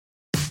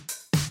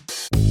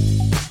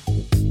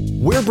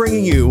We're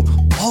bringing you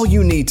all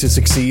you need to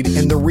succeed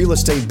in the real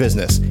estate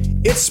business.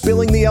 It's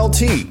Spilling the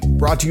LT,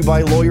 brought to you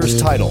by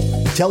Lawyers Title,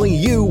 telling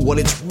you what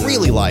it's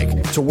really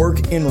like to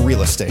work in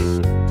real estate.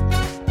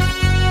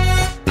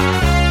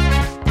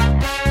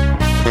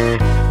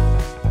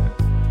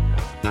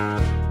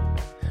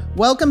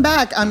 Welcome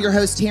back. I'm your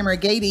host, Tamara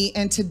Gady,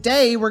 and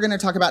today we're going to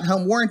talk about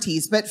home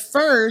warranties. But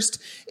first,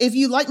 if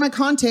you like my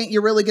content,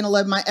 you're really going to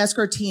love my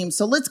escrow team.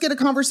 So let's get a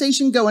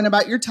conversation going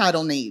about your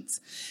title needs.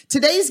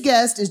 Today's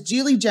guest is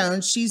Julie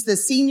Jones. She's the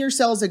senior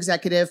sales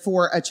executive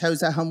for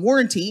Achosa Home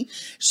Warranty.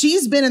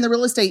 She's been in the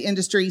real estate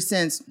industry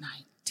since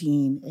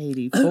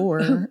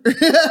 1984.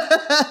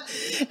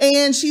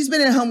 And she's been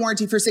in home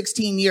warranty for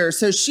 16 years.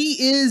 So she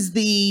is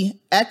the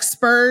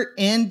expert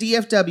in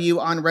DFW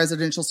on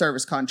residential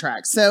service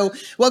contracts. So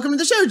welcome to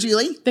the show,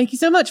 Julie. Thank you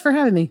so much for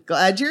having me.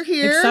 Glad you're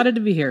here. Excited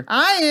to be here.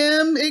 I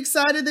am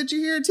excited that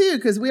you're here too,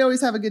 because we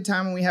always have a good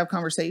time when we have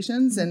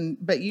conversations,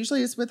 but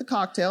usually it's with a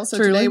cocktail. So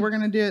Truly. Today we're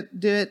going to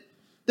do it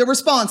the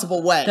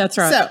responsible way. That's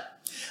right. So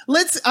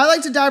I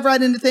like to dive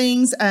right into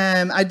things.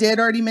 I did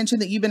already mention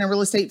that you've been in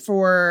real estate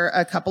for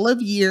a couple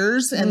of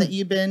years and that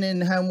you've been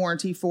in home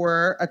warranty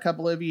for a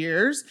couple of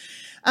years.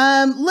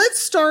 Let's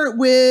start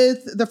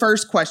with the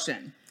first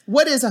question.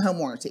 What is a home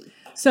warranty?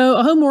 So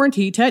a home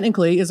warranty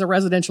technically is a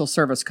residential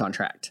service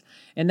contract.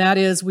 And that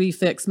is we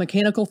fix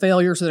mechanical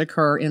failures that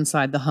occur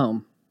inside the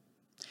home.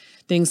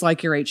 Things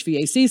like your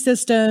HVAC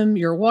system,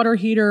 your water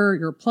heater,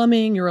 your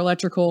plumbing, your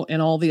electrical,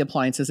 and all the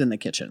appliances in the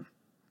kitchen.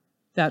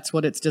 That's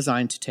what it's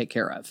designed to take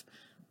care of.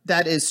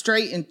 That is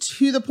straight and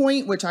to the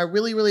point, which I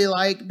really, really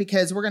like,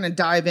 because we're going to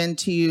dive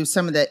into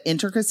some of the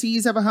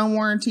intricacies of a home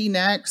warranty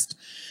next.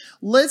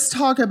 Let's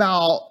talk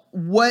about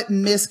what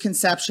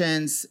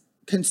misconceptions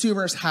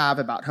consumers have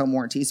about home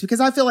warranties, because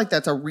I feel like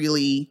that's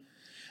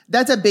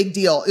a big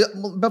deal.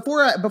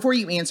 Before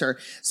you answer,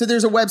 so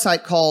there's a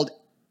website called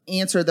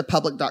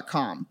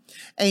answerthepublic.com,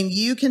 and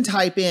you can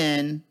type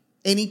in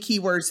any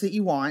keywords that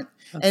you want.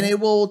 Okay. And it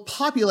will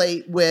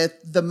populate with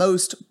the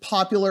most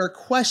popular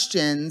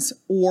questions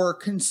or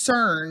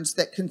concerns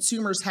that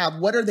consumers have.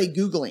 What are they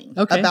Googling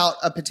about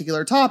a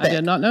particular topic? I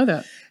did not know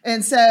that.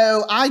 And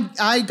so I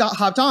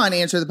hopped on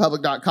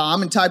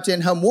answerthepublic.com and typed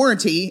in home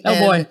warranty. Oh,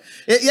 boy.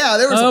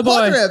 There was a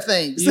plethora of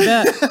things. You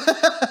bet.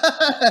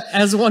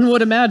 As one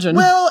would imagine.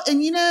 Well,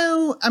 and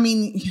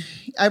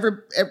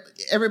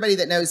everybody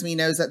that knows me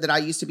knows that I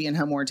used to be in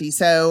home warranty.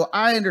 So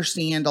I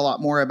understand a lot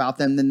more about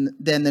them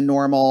than the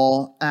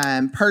normal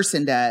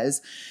person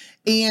does.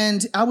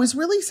 And I was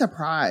really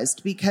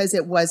surprised because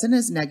it wasn't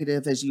as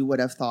negative as you would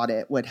have thought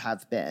it would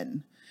have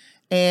been.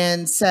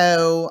 And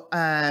so,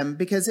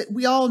 because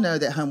we all know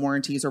that home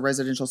warranties or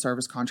residential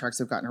service contracts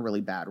have gotten a really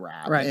bad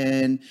rap. Right.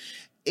 And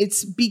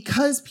it's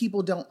because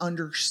people don't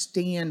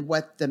understand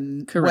what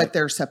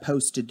they're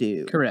supposed to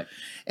do. Correct.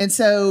 And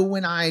so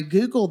when I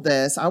Googled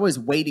this, I was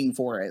waiting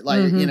for it.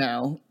 Like,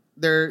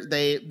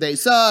 they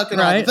suck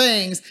and all the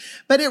things,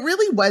 but it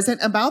really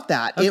wasn't about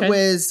that. Okay. It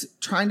was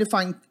trying to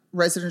find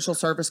residential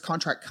service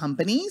contract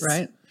companies.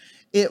 Right.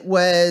 It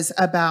was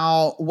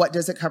about what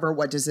does it cover,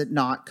 what does it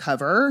not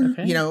cover,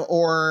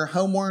 or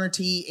home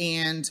warranty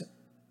and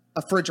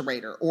a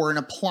refrigerator or an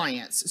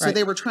appliance. So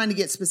they were trying to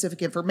get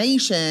specific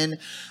information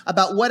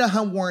about what a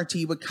home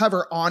warranty would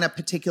cover on a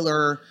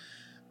particular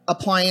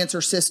appliance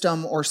or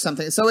system or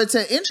something. So it's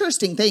an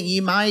interesting thing.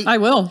 You might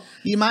hop on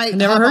the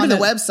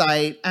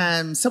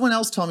website. Someone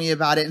else told me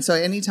about it. And so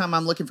anytime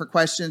I'm looking for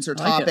questions or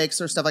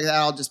topics or stuff like that,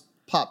 I'll just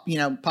pop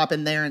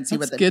in there and see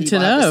what the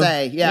people have to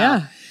say.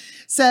 Yeah.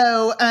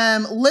 So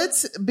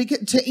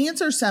to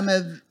answer some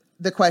of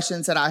the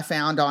questions that I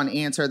found on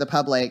Answer the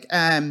Public,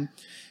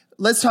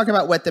 let's talk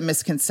about what the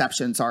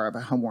misconceptions are of a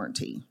home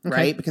warranty,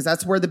 right? Because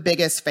that's where the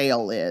biggest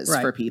fail is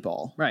for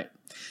people. Right.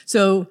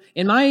 So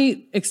in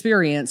my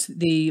experience,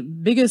 the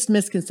biggest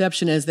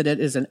misconception is that it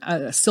is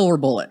a silver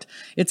bullet.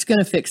 It's going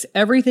to fix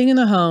everything in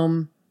the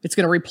home. It's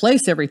going to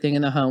replace everything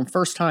in the home,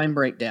 first time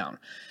breakdown.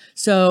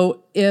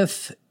 So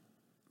if,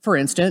 for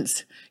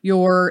instance,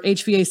 your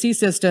HVAC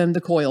system,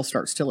 the coil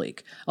starts to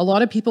leak. A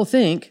lot of people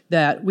think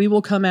that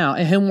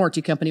a home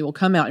warranty company will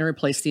come out and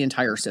replace the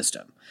entire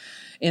system.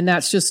 And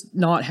that's just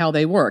not how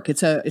they work.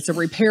 It's a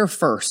repair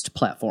first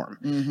platform.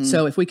 Mm-hmm.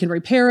 So if we can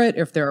repair it,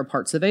 if there are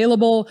parts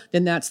available,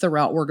 then that's the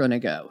route we're going to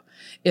go.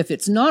 If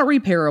it's not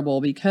repairable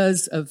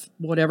because of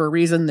whatever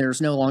reason,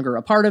 there's no longer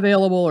a part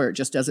available or it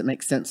just doesn't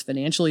make sense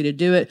financially to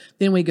do it,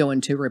 then we go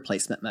into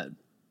replacement mode.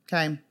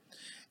 Okay.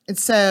 And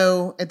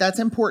so that's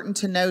important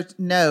to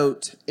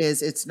note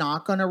is it's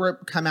not going to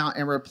come out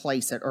and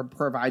replace it or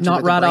provide you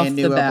with a brand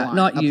new appliance.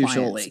 Not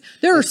usually.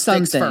 There are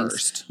some things.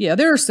 First. Yeah,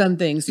 there are some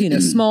things,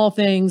 small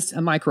things,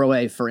 a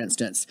microwave, for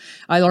instance.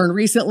 I learned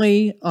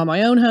recently on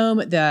my own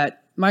home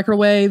that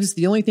microwaves,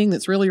 the only thing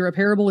that's really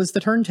repairable is the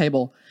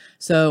turntable.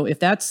 So if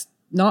that's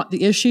not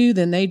the issue,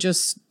 then they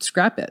just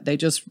scrap it.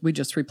 We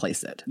just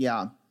replace it.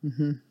 Yeah.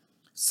 Mm-hmm.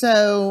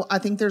 So I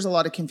think there's a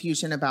lot of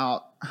confusion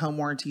about home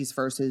warranties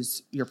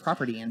versus your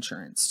property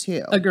insurance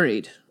too.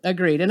 Agreed.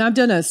 And I've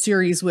done a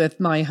series with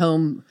my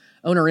home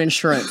owner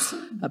insurance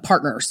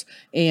partners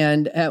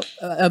and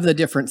of the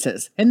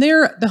differences. And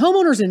the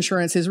homeowner's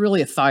insurance is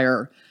really a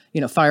fire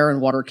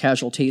and water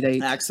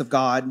casualty. Acts of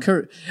God.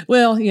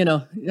 Well,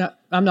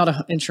 I'm not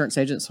an insurance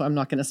agent, so I'm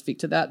not going to speak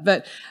to that.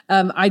 But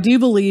I do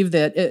believe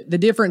that the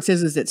difference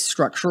is it's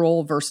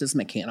structural versus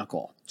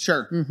mechanical.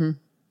 Sure. Mm-hmm.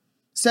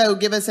 So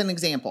give us an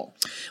example.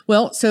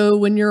 Well, so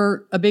when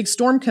a big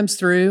storm comes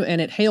through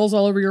and it hails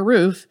all over your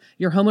roof,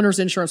 your homeowner's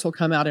insurance will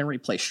come out and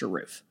replace your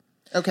roof.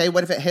 Okay,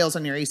 what if it hails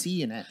on your AC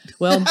unit?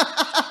 Well,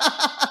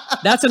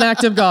 that's an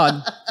act of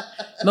God.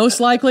 Most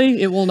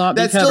likely, it will not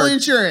be covered. That's still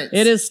insurance.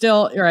 It is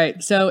still,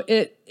 right. So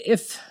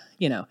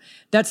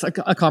that's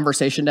a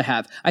conversation to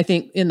have. I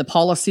think in the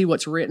policy,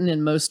 what's written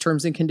in most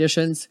terms and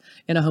conditions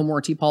in a home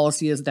warranty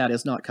policy is that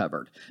is not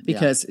covered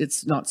because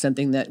it's not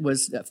something that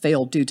was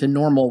failed due to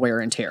normal wear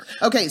and tear.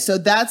 Okay, so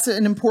that's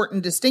an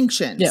important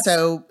distinction. Yes.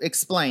 So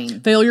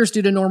explain. Failures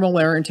due to normal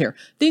wear and tear.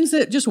 Things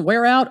that just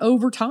wear out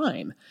over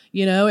time.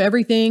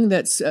 Everything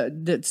that's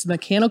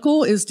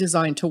mechanical is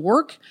designed to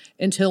work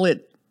until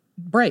it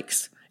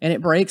breaks. And it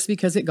breaks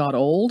because it got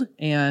old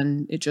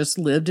and it just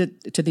lived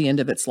it to the end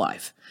of its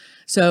life.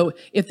 So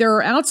if there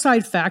are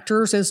outside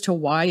factors as to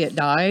why it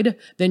died,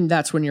 then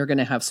that's when you're going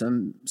to have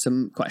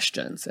some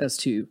questions as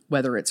to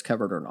whether it's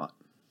covered or not.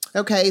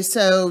 Okay,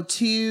 so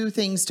 2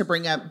 things to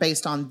bring up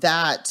based on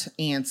that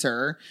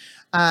answer.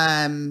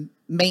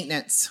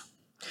 Maintenance.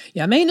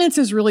 Yeah, maintenance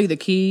is really the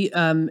key.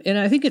 And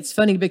I think it's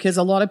funny because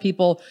a lot of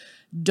people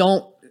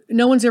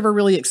no one's ever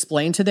really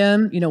explained to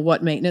them,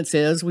 what maintenance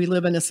is. We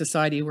live in a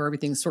society where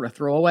everything's sort of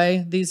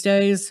throwaway these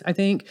days, I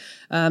think.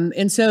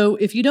 And so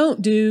if you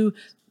don't do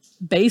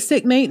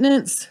basic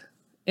maintenance,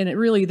 and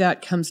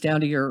that comes down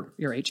to your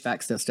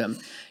HVAC system,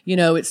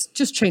 it's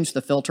just change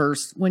the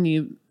filters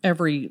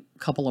every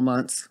couple of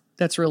months.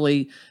 That's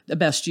really the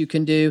best you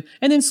can do.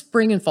 And then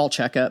spring and fall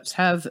checkups,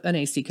 have an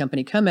AC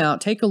company come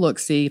out, take a look,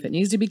 see if it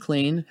needs to be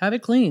cleaned, have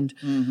it cleaned.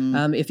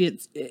 Mm-hmm.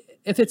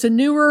 If it's a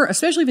newer,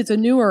 especially if it's a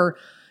newer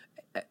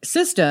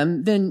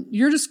system, then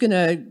you're just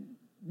gonna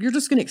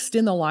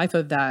extend the life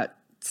of that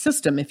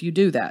system if you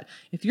do that.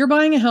 If you're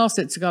buying a house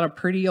that's got a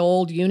pretty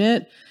old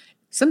unit,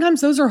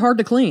 sometimes those are hard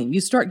to clean.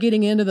 You start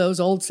getting into those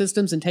old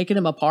systems and taking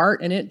them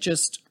apart, and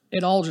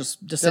it all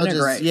just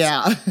disintegrates.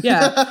 Yeah.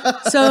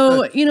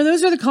 So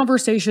those are the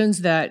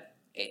conversations that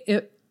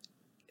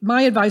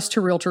my advice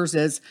to realtors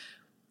is,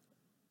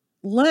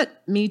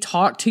 let me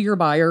talk to your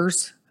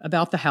buyers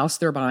about the house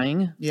they're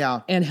buying.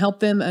 Yeah. And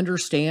help them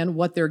understand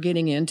what they're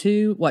getting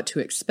into, what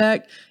to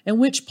expect, and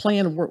which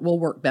plan will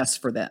work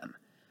best for them.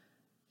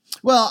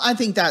 Well, I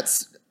think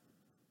that's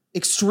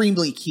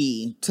extremely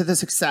key to the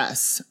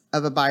success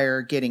of a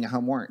buyer getting a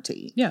home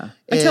warranty. Yeah.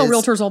 I tell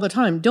realtors all the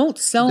time, don't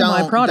sell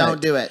my product.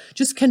 Don't do it.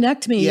 Just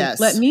connect me. Yes.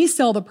 Let me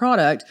sell the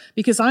product,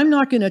 because I'm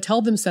not going to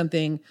tell them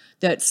something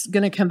that's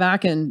going to come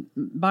back and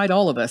bite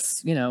all of us,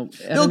 at They'll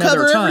another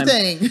cover time.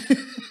 Everything.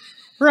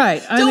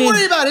 Right. Don't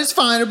worry about it. It's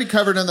fine. It'll be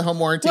covered in the home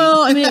warranty.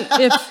 Well,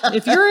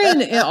 if you're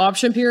in an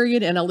option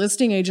period and a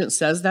listing agent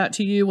says that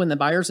to you when the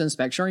buyer's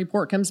inspection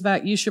report comes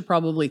back, you should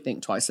probably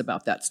think twice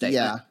about that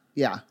statement.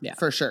 Yeah,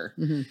 for sure.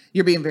 Mm-hmm.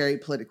 You're being very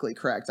politically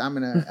correct. I'm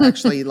going to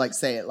actually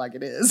say it like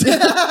it is.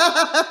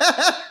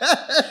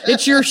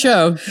 It's your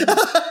show.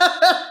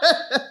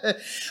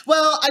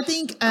 Well, I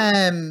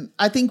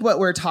think what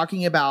we're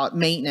talking about,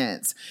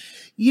 maintenance,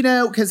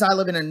 because I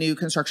live in a new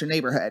construction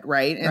neighborhood,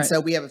 right? And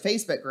so we have a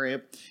Facebook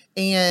group,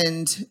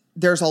 and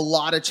there's a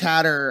lot of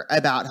chatter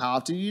about how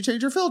often you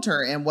change your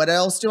filter and what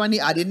else do I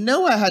need. I didn't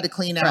know I had to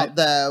clean out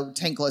the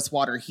tankless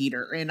water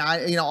heater and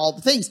all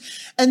the things.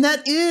 And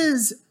that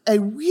is a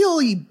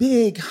really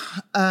big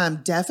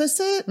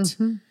deficit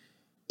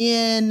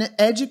in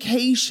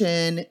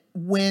education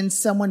when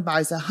someone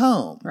buys a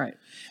home. Right.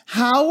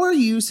 How are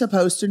you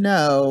supposed to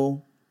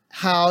know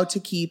how to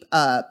keep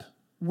up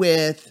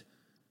with,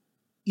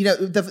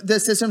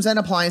 the systems and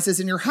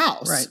appliances in your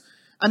house? Right.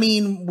 I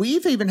mean,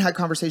 we've even had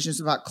conversations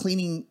about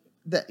cleaning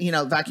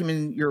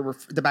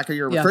vacuuming the back of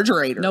your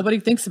refrigerator. Nobody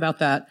thinks about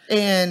that.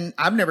 And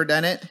I've never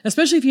done it.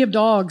 Especially if you have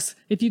dogs.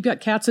 If you've got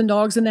cats and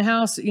dogs in the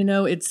house,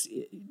 it's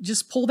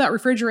just pull that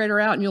refrigerator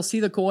out and you'll see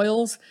the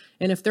coils.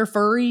 And if they're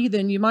furry,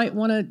 then you might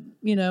want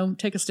to,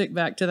 take a stick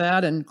back to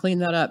that and clean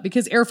that up,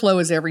 because airflow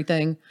is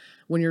everything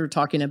when you're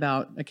talking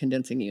about a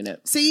condensing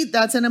unit. See,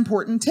 that's an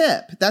important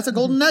tip. That's a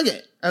golden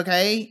nugget.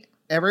 Okay.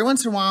 Every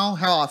once in a while.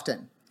 How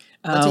often?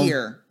 Once a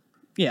year.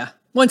 Yeah.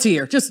 Once a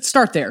year. Just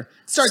start there.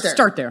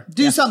 Start there.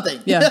 Do something.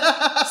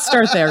 Yeah.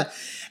 Start there.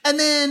 And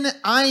then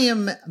I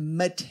am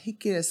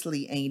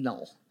meticulously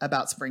anal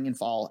about spring and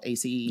fall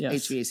AC,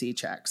 HVAC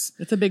checks.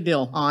 It's a big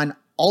deal. On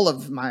all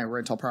of my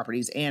rental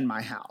properties and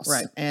my house.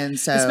 Right. And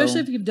so,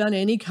 especially if you've done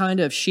any kind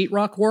of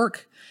sheetrock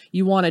work,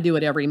 you want to do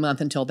it every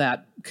month until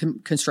that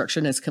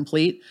construction is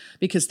complete,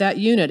 because that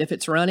unit, if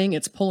it's running,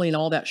 it's pulling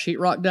all that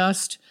sheetrock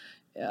dust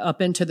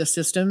up into the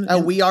system.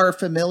 We are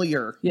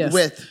familiar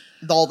with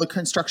all the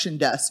construction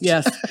dust.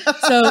 Yes.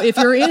 So if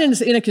you're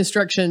in a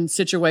construction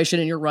situation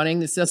and you're running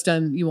the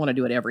system, you want to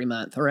do it every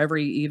month or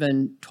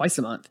even twice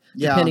a month,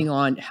 depending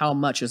on how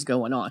much is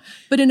going on.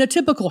 But in a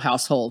typical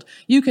household,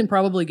 you can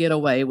probably get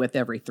away with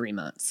every 3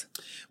 months.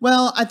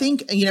 Well, I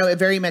think, it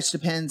very much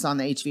depends on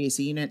the HVAC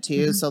unit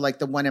too. Mm-hmm. So like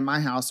the one in my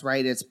house,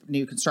 right, it's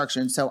new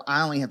construction. So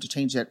I only have to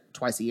change it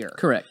twice a year.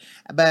 Correct.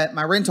 But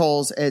my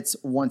rentals, it's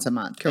once a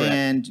month. Correct.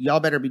 And y'all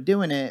better be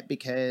doing it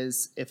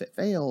because if it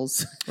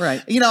fails,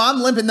 right.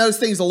 I'm limping those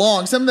things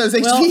along. Some of those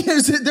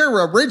HVACs, they're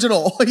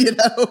original,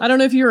 I don't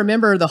know if you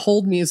remember the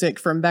hold music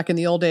from back in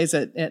the old days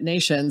at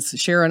Nations.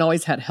 Sharon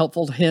always had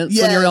helpful hints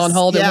when you're on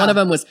hold. And one of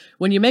them was,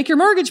 when you make your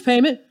mortgage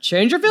payment,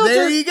 change your filter.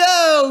 There you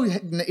go.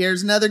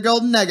 Here's another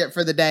golden nugget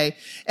for the day.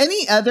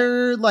 Any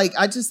other,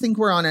 I just think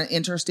we're on an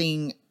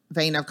interesting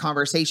vein of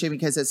conversation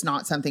because it's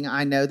not something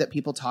I know that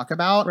people talk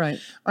about. Right.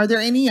 Are there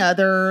any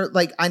other,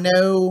 I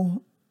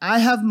know I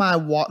have my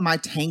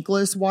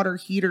tankless water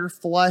heater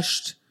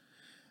flushed.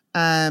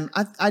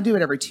 I do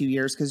it every 2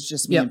 years because it's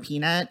just me and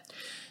Peanut.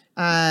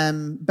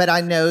 But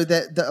I know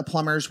that the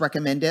plumbers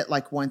recommend it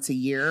once a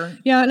year.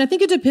 Yeah. And I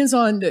think it depends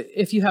on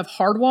if you have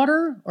hard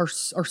water or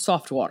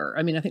soft water.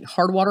 I mean, I think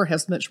hard water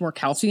has much more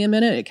calcium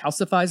in it. It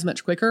calcifies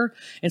much quicker.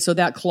 And so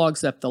that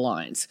clogs up the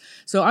lines.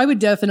 So I would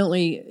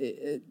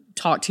definitely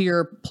talk to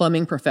your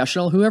plumbing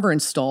professional, whoever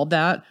installed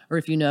that, or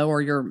if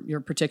or your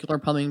particular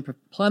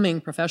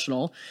plumbing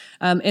professional,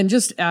 and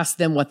just ask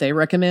them what they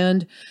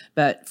recommend.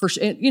 But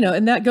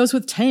and that goes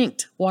with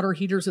tanked water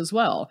heaters as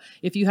well.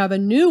 If you have a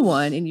new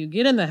one and you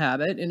get in the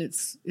habit, and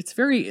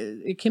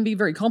it can be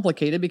very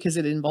complicated because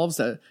it involves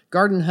a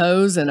garden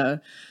hose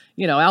and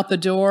out the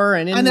door.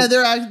 And I know they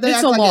it's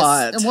act a like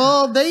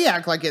lot. They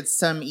act like it's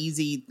some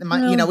easy,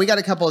 we got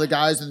a couple of the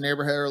guys in the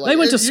neighborhood who are like, they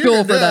went to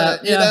school for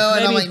that. And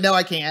I'm like, no,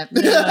 I can't.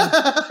 Yeah.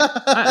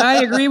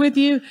 I agree with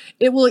you.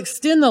 It will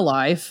extend the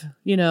life,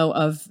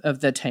 of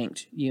the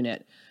tanked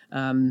unit.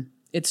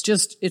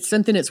 It's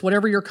something, it's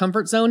whatever your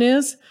comfort zone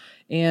is.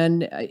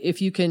 And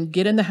if you can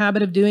get in the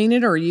habit of doing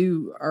it, or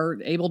you are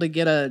able to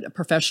get a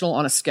professional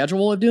on a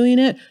schedule of doing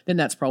it, then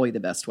that's probably the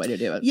best way to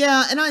do it.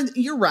 Yeah. And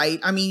you're right.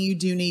 I mean, you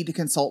do need to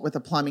consult with a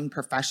plumbing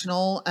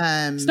professional.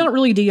 It's not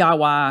really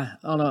DIY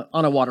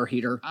on a water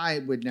heater. I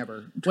would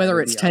never.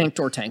 Whether it's tanked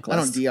or tankless. I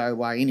don't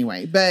DIY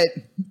anyway. But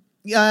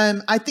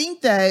I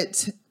think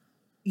that,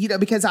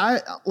 because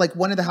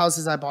one of the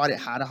houses I bought, it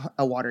had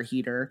a water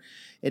heater.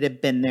 It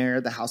had been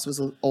there. The house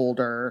was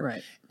older.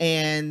 Right.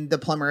 And the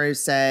plumber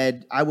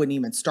said, I wouldn't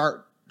even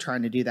start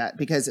trying to do that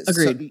because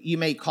you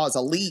may cause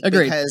a leak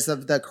because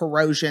of the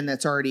corrosion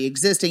that's already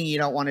existing. You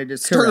don't want to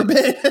disturb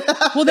it.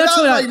 Well, that's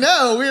what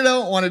no, we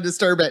don't want to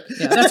disturb it.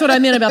 Yeah, that's what I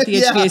meant about the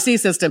HVAC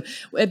system.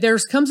 There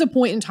comes a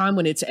point in time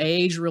when its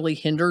age really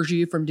hinders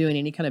you from doing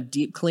any kind of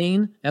deep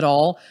clean at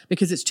all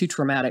because it's too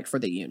traumatic for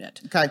the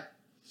unit. Okay.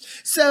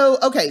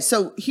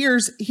 So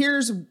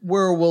here's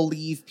where we'll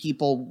leave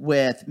people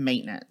with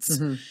maintenance.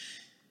 Mm-hmm.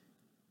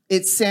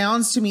 It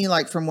sounds to me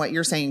like, from what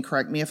you're saying,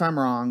 correct me if I'm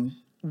wrong,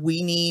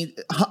 we need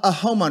a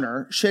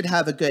homeowner should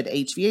have a good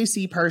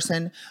HVAC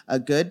person, a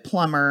good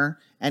plumber,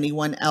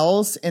 anyone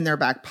else in their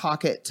back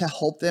pocket to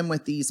help them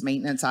with these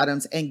maintenance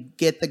items and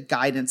get the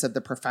guidance of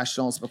the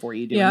professionals before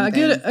you do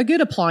anything. a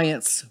good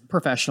appliance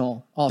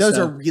professional also. Those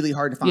are really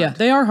hard to find. Yeah,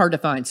 they are hard to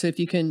find. So if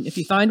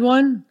you find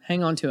one,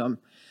 hang on to them.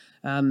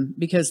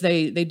 Because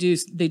they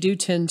do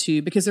tend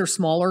to, because they're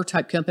smaller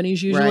type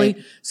companies usually,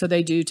 right. So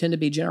they do tend to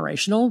be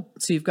generational.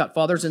 So you've got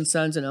fathers and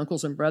sons and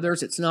uncles and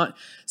brothers. It's not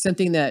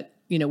something that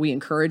we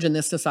encourage in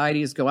this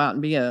society is go out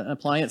and be an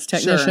appliance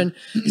technician.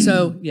 Sure.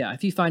 So yeah,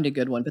 if you find a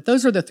good one, but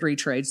those are the 3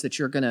 trades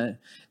that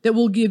that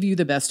will give you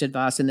the best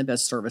advice and the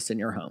best service in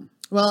your home.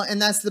 Well,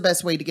 and that's the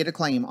best way to get a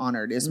claim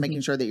honored is making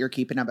sure that you're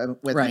keeping up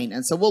with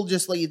maintenance. So we'll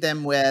just leave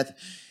them with.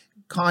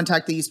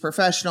 Contact these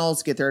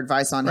professionals, get their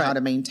advice on how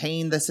to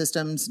maintain the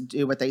systems,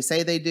 do what they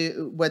say they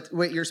do,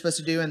 what you're supposed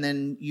to do, and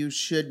then you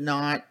should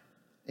not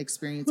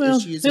experience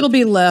issues. It'll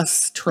be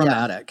less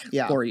traumatic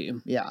for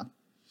you. Yeah.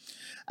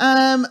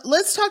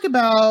 Let's talk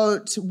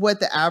about what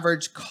the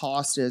average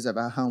cost is of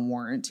a home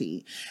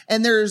warranty.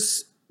 And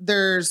there's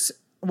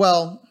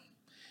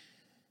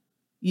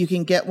you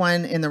can get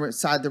one in the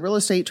real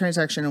estate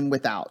transaction and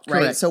without,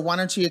 right? Correct. So why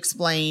don't you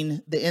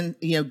explain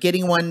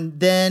getting one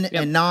then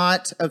and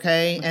not,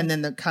 okay? Mm-hmm. And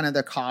then the kind of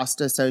the cost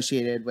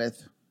associated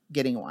with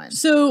getting one.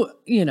 So,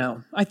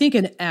 I think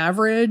an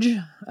average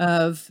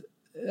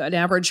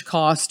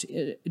cost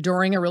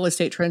during a real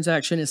estate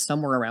transaction is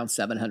somewhere around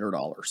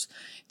 $700.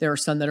 There are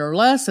some that are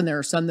less and there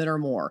are some that are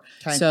more.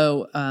 Okay.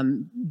 So,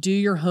 do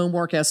your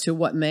homework as to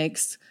what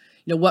makes,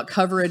 what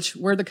coverage,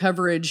 where the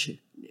coverage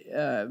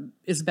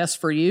is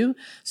best for you.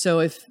 So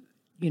if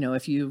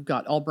you've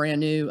got all brand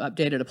new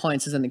updated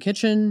appliances in the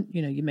kitchen,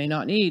 you may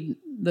not need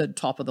the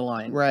top of the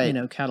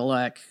line,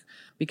 Cadillac,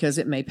 because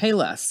it may pay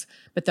less,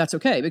 but that's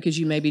okay because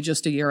you may be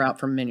just a year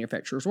out from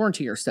manufacturer's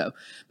warranty or so.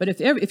 But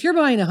if you're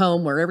buying a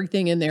home where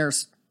everything in there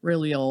is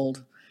really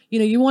old,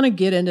 you want to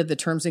get into the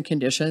terms and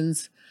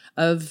conditions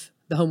of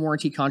the home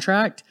warranty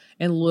contract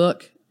and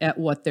look at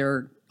what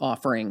they're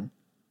offering,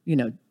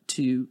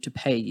 to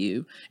pay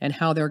you and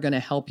how they're going to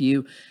help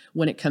you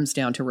when it comes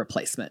down to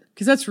replacement.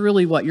 Because that's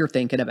really what you're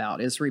thinking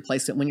about is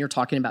replacement when you're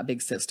talking about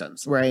big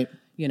systems. Right.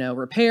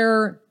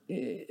 Repair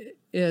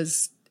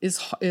is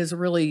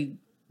really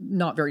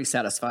not very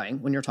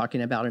satisfying when you're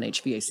talking about an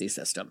HVAC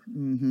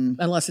system,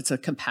 unless it's a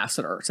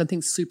capacitor,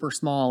 something super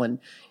small and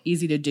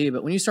easy to do.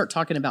 But when you start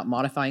talking about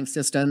modifying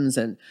systems,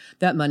 and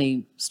that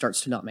money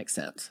starts to not make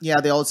sense. Yeah,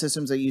 the old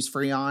systems that use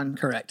Freon.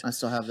 Correct. I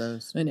still have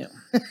those. I know.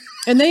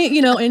 And they,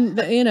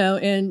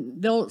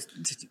 and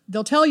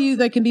they'll tell you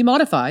they can be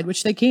modified,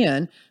 which they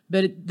can.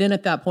 But then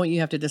at that point, you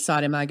have to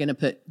decide: am I going to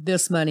put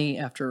this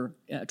money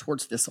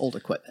towards this old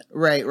equipment?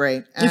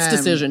 Right. It's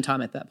decision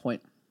time at that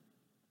point.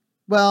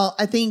 Well,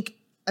 I think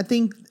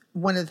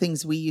one of the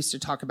things we used to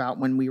talk about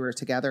when we were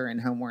together in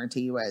home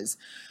warranty was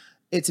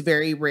it's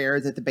very rare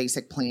that the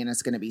basic plan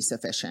is going to be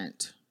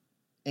sufficient.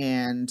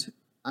 And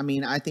I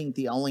mean, I think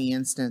the only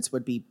instance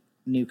would be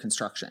new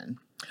construction.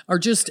 Or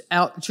just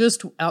out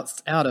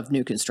of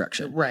new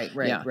construction. Right.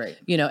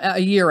 A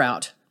year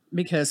out.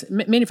 Because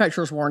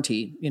manufacturer's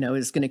warranty,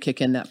 is going to kick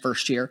in that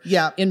first year.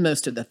 Yeah. In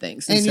most of the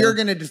things. And you're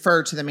going to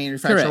defer to the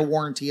manufacturer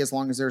warranty as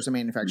long as there's a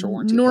manufacturer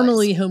warranty.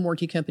 Normally, home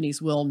warranty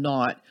companies will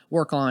not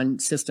work on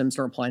systems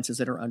or appliances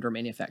that are under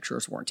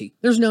manufacturer's warranty.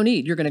 There's no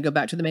need. You're going to go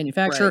back to the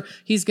manufacturer. Right.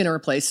 He's going to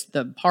replace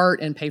the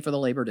part and pay for the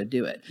labor to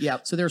do it.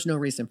 Yep. So there's no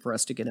reason for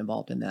us to get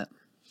involved in that.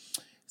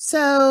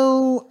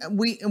 So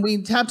we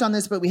tapped on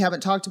this, but we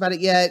haven't talked about it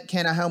yet.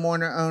 Can a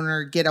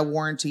homeowner get a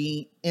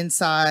warranty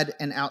inside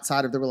and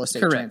outside of the real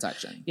estate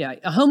transaction? Yeah,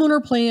 a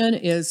homeowner plan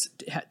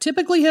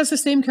typically has the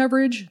same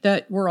coverage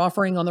that we're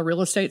offering on the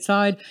real estate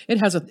side.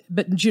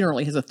 But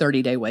generally has a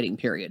 30-day waiting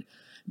period.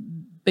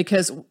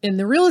 Because in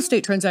the real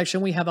estate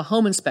transaction, we have a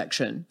home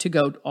inspection to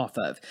go off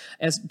of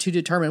as to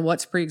determine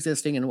what's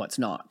pre-existing and what's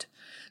not.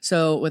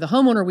 So with a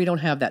homeowner, we don't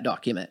have that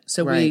document.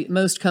 So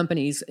most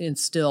companies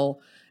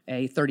instill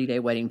a 30-day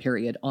waiting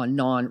period on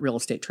non-real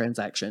estate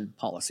transaction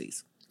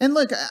policies. And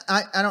look,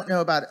 I don't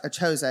know about a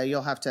CHOSA.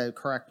 You'll have to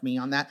correct me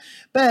on that.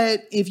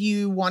 But if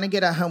you want to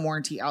get a home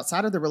warranty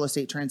outside of the real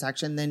estate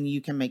transaction, then you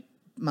can make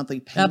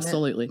monthly payments.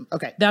 Absolutely.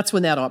 Okay. That's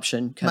when that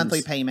option comes.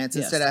 Monthly payments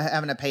instead of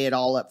having to pay it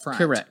all up front.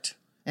 Correct.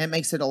 And it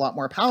makes it a lot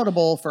more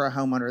palatable for a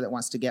homeowner that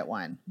wants to get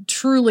one.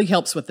 Truly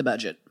helps with the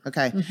budget.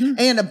 Okay.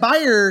 And a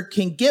buyer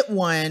can get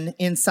one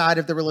inside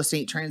of the real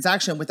estate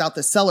transaction without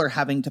the seller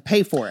having to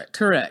pay for it.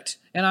 Correct.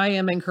 And I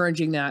am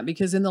encouraging that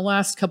because in the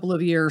last couple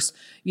of years,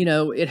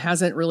 it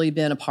hasn't really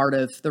been a part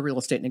of the real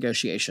estate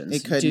negotiations.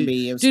 It couldn't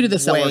be. It was due to the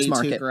seller's way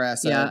market. Too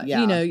aggressive.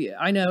 Yeah.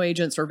 I know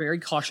agents are very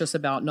cautious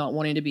about not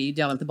wanting to be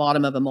down at the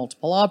bottom of a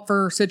multiple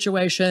offer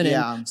situation.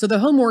 And so the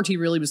home warranty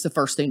really was the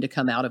first thing to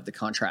come out of the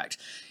contract.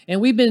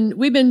 And we've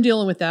been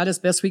dealing with that as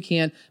best we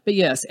can. But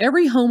yes,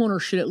 every homeowner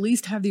should at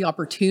least have the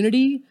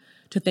opportunity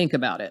to think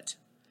about it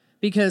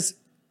because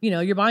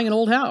you're buying an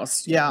old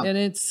house. Yeah. And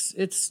it's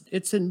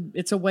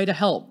a way to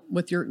help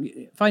with your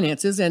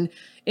finances. And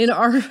in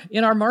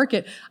our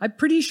market, I'm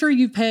pretty sure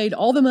you've paid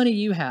all the money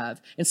you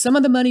have and some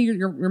of the money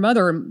your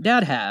mother and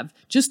dad have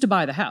just to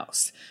buy the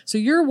house. So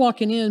you're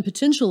walking in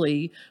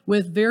potentially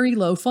with very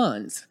low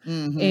funds.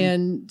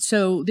 And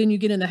so then you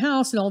get in the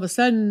house and all of a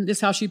sudden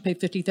this house you paid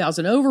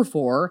 $50,000 over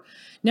for,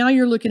 now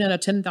you're looking at a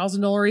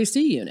 $10,000 AC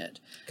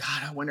unit.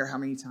 God, I wonder how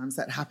many times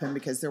that happened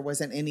because there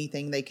wasn't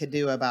anything they could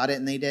do about it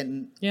and they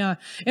didn't. Yeah.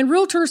 And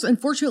realtors,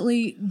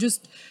 unfortunately,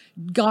 just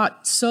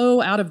got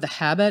so out of the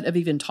habit of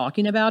even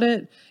talking about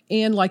it.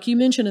 And like you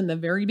mentioned in the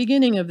very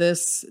beginning of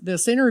this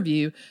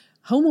interview,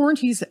 home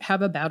warranties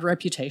have a bad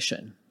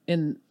reputation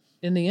in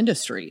the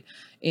industry.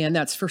 And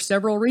that's for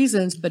several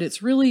reasons, but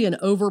it's really an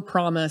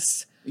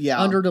overpromise,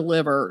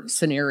 underdeliver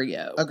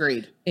scenario.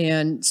 Agreed.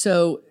 And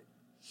so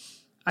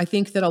I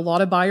think that a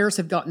lot of buyers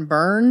have gotten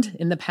burned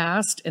in the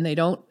past and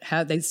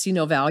they see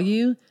no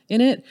value in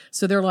it.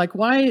 So they're like,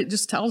 I'll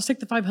just take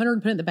the $500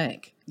 and put it in the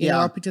bank.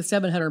 I'll put the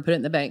 $700 and put it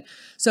in the bank.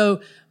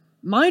 So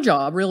my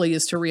job really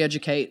is to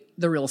re-educate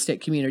the real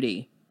estate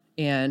community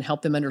and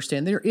help them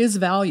understand there is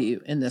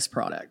value in this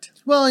product.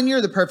 Well, and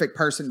you're the perfect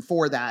person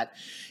for that,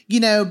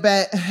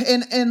 but,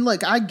 and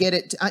look, I get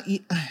it.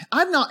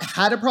 I've not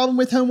had a problem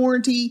with home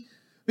warranty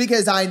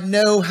because I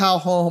know how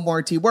home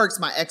warranty works.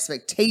 My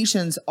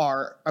expectations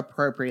are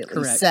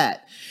appropriately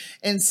set.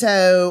 And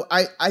so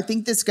I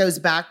think this goes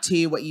back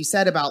to what you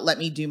said about let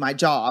me do my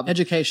job.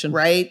 Education.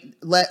 Right?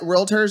 Let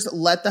realtors,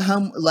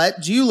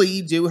 let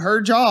Julie do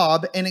her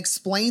job and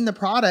explain the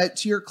product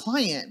to your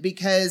client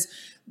because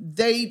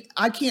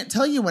I can't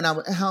tell you when I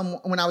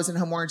was in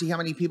home warranty, how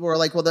many people were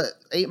like, well,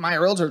 my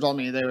realtor told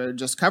me they would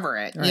just cover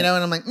it, and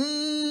I'm like,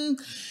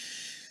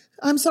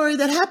 I'm sorry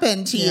that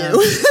happened to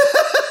you.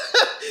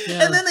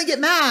 Yeah. And then they get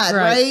mad,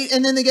 right?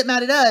 And then they get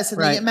mad at us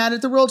and they get mad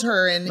at the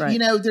realtor. And,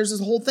 there's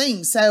this whole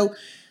thing. So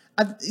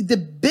the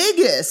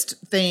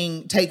biggest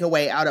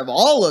takeaway out of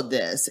all of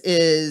this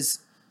is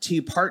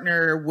to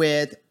partner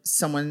with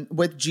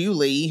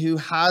Julie, who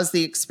has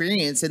the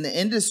experience in the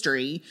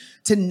industry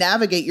to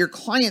navigate your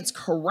clients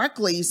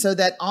correctly so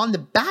that on the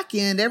back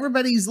end,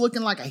 everybody's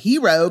looking like a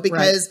hero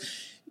because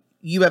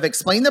you have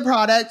explained the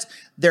product,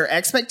 their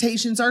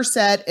expectations are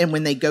set, and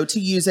when they go to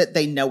use it,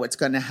 they know what's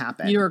going to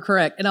happen. You are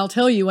correct. And I'll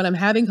tell you, when I'm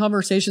having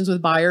conversations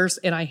with buyers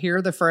and I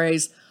hear the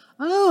phrase,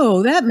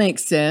 oh, that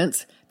makes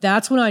sense,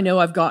 that's when I know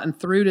I've gotten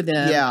through to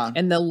them. Yeah.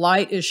 And the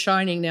light is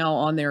shining now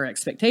on their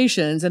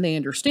expectations and they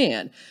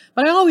understand.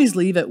 But I always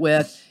leave it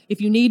with, if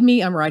you need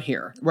me, I'm right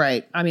here.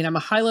 Right. I mean, I'm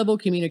a high-level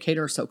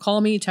communicator, so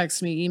call me,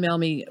 text me, email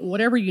me,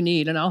 whatever you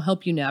need, and I'll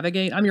help you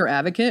navigate. I'm your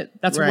advocate.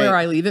 That's where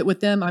I leave it with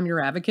them. I'm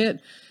your advocate.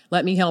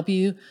 Let me help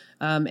you.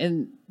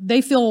 And they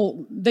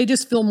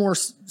just feel more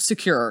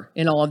secure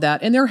in all of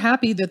that. And they're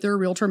happy that their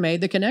realtor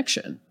made the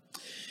connection.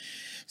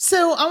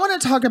 So I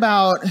want to talk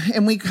about,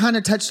 and we kind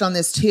of touched on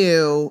this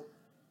too.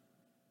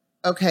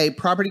 Okay,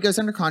 property goes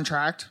under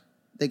contract.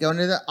 They go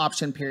into the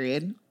option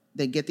period.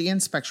 They get the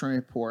inspection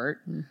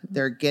report. Mm-hmm.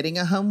 They're getting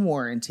a home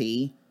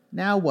warranty.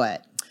 Now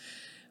what?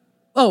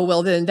 Oh,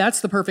 well, then that's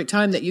the perfect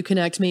time that you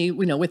connect me,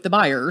 with the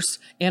buyers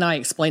and I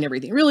explain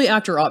everything. Really,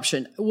 after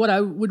option, what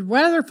I would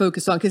rather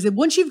focus on, because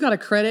once you've got a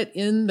credit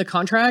in the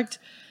contract,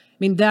 I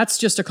mean, that's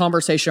just a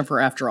conversation for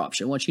after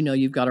option. Once you know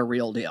you've got a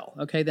real deal,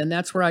 okay, then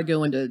that's where I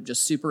go into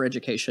just super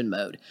education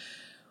mode.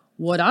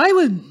 What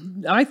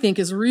I think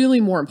is really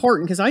more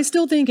important, because I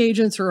still think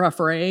agents are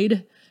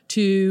afraid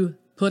to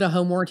put a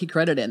home warranty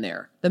credit in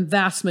there. The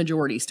vast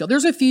majority still.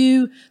 There's a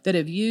few that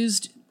have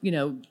used,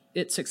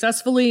 it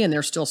successfully and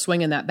they're still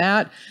swinging that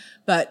bat.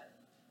 But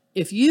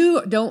if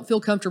you don't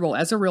feel comfortable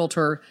as a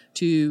realtor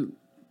to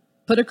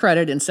put a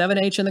credit in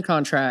 7H in the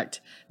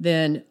contract,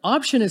 then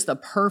option is the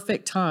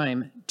perfect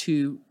time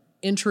to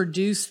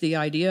introduce the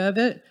idea of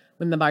it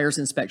when the buyer's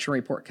inspection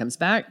report comes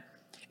back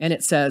and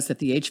it says that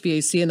the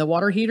HVAC and the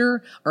water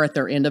heater are at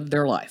their end of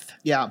their life.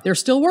 Yeah. They're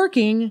still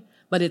working,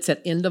 but it's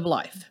at end of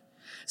life.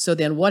 So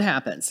then what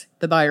happens?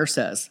 The buyer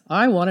says,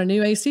 I want a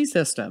new AC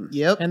system.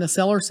 Yep. And the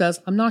seller says,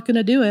 I'm not going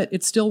to do it.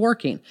 It's still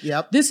working.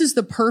 Yep. This is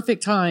the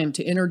perfect time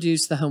to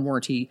introduce the home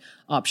warranty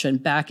option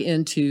back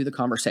into the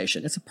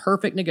conversation. It's a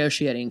perfect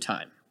negotiating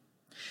time.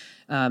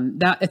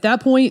 At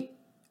that point,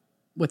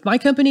 with my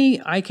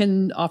company, I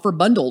can offer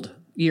bundled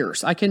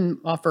years. I can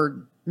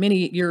offer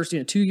many years,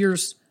 2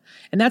 years.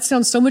 And that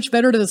sounds so much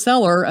better to the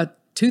seller, a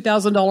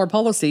 $2,000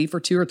 policy for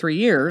 2 or 3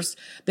 years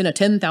than a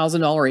 $10,000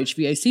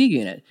 HVAC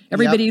unit.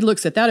 Everybody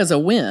looks at that as a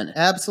win.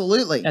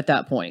 Absolutely. At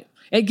that point.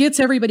 It gets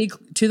everybody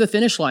to the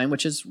finish line,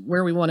 which is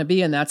where we want to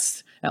be. And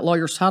that's at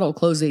Lawyer's Title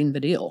closing the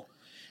deal.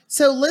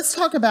 So let's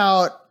talk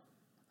about,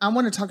 I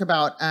want to talk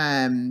about,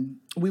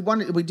 we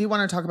do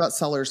want to talk about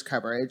seller's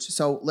coverage.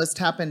 So let's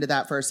tap into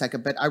that for a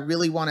second. But I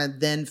really want to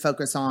then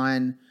focus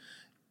on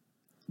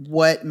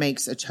what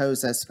makes a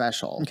CHOSA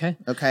special.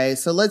 Okay.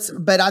 So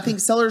but I think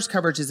seller's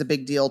coverage is a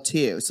big deal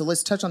too. So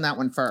let's touch on that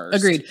one first.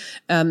 Agreed.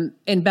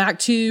 And back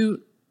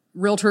to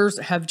realtors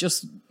have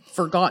just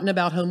forgotten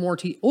about home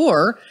warranty,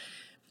 or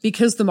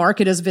because the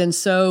market has been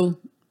so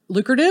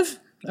lucrative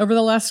over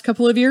the last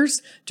couple of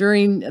years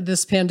during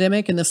this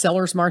pandemic and the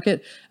seller's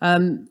market,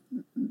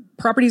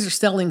 properties are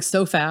selling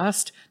so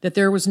fast that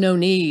there was no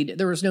need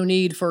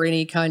for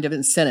any kind of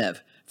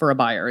incentive for a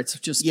buyer. It's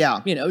just,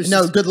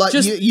 good luck.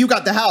 You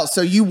got the house,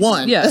 so you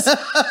won. Yes.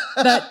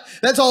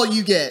 That's all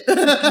you get.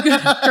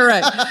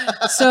 Correct.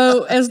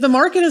 So as the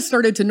market has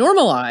started to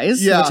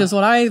normalize, which is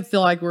what I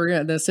feel like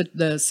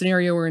the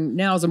scenario we're in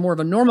now is a more of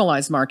a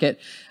normalized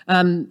market.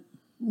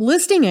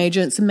 Listing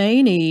agents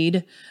may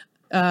need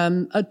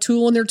a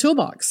tool in their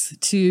toolbox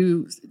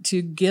to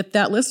get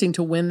that listing,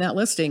 to win that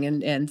listing.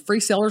 And free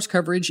seller's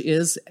coverage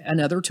is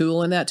another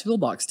tool in that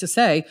toolbox to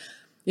say,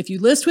 if you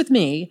list with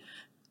me,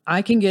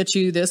 I can get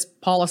you this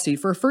policy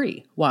for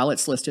free while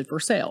it's listed for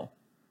sale.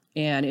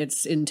 And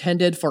it's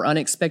intended for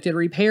unexpected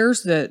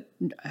repairs that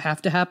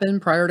have to happen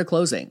prior to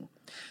closing.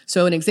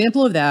 So an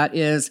example of that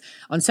is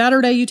on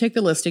Saturday, you take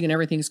the listing and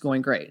everything's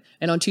going great.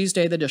 And on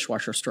Tuesday, the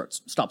dishwasher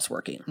stops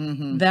working.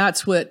 Mm-hmm.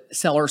 That's what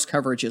seller's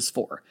coverage is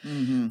for.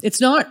 Mm-hmm.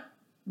 It's not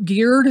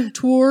geared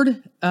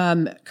toward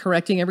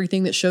correcting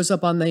everything that shows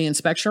up on the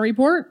inspection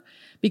report.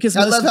 Because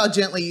I love how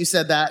gently you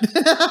said that.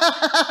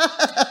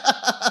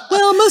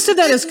 Well, most of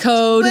that is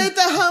code. But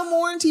the home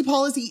warranty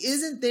policy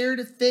isn't there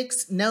to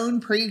fix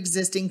known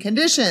pre-existing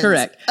conditions.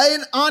 Correct.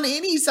 And on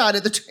any side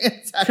of the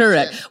transaction.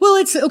 Correct. Well,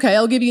 it's okay.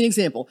 I'll give you an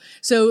example.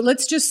 So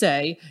let's just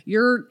say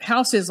your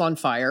house is on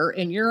fire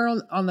and you're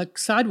on the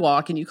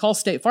sidewalk and you call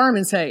State Farm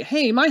and say,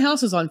 hey, my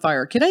house is on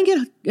fire. Can I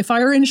get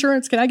fire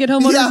insurance? Can I get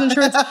homeowners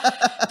insurance?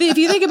 If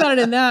you think about it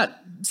in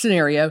that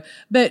scenario,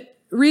 but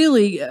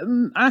really,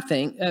 I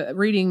think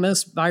reading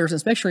most buyer's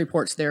inspection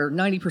reports, they're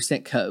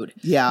 90% code.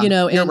 Yeah,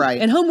 you're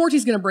right. And home warranty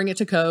is going to bring it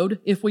to code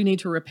if we need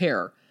to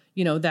repair,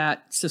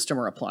 that system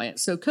or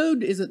appliance. So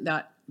code isn't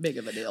that big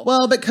of a deal.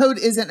 Well, but code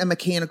isn't a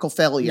mechanical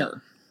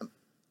failure. No.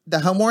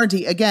 The home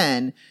warranty,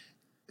 again,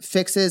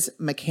 fixes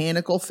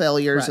mechanical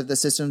failures of the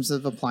systems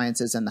of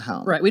appliances in the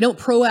home. Right. We don't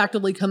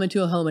proactively come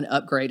into a home and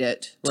upgrade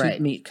it to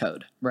meet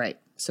code. Right.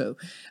 So,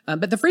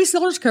 but the free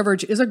seller's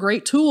coverage is a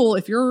great tool.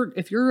 If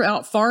you're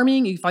out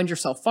farming, you find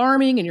yourself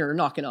farming and you're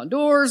knocking on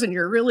doors and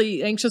you're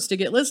really anxious to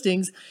get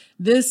listings,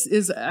 this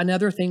is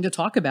another thing to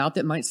talk about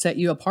that might set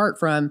you apart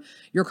from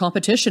your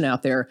competition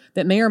out there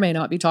that may or may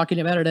not be talking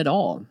about it at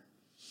all.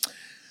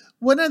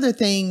 One other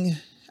thing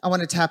I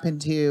want to tap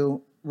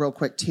into real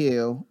quick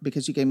too,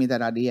 because you gave me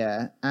that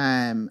idea.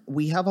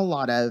 We have a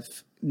lot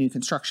of new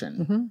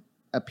construction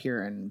up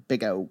here in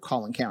big O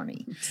Collin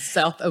County,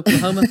 South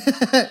Oklahoma.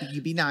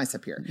 You be nice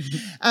up here.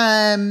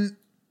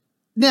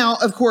 Now,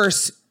 of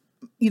course,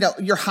 you know,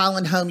 your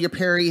Highland Home, your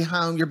Perry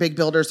Home, your big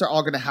builders, they're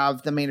all going to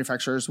have the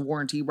manufacturer's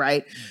warranty,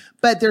 right?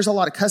 But there's a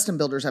lot of custom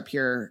builders up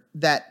here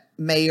that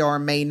may or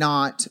may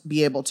not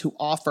be able to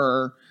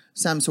offer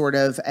some sort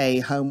of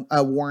a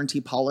warranty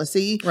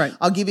policy. Right.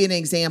 I'll give you an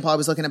example. I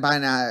was looking at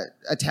buying a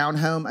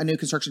townhome, a new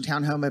construction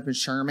townhome up in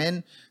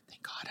Sherman.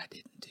 Thank God I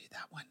didn't do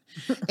that one.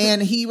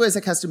 And he was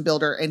a custom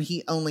builder and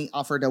he only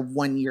offered a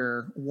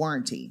 1-year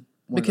warranty.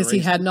 Because he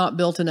had not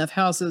built enough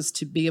houses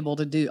to be able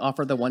to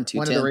offer the 1-2-10.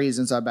 One of the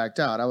reasons I backed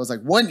out. I was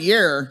like, 1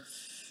 year?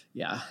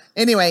 Yeah.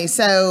 Anyway,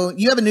 so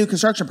you have a new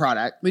construction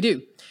product. We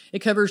do. It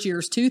covers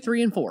years 2,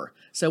 3, and 4.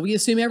 So we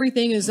assume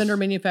everything is under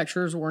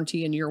manufacturer's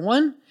warranty in year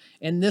 1.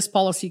 And this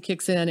policy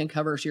kicks in and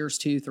covers years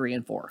 2, 3,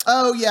 and 4.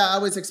 Oh, yeah. I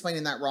was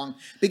explaining that wrong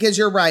because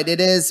you're right.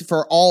 It is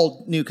for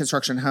all new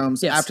construction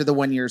homes after the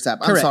 1 year's up.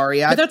 Correct. I'm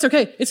sorry. But that's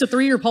okay. It's a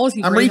 3-year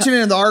policy. I'm reaching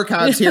into the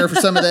archives here for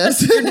some of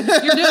this.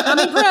 I'm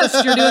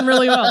impressed. You're doing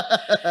really well.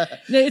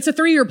 It's a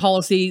 3-year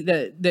policy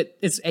that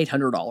it's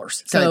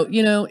 $800. So,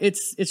 you know,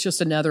 it's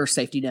just another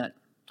safety net.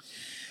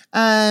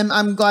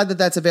 I'm glad that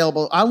that's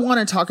available. I want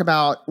to talk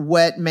about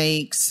what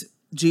makes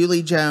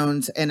Julie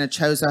Jones and a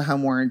Choza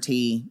home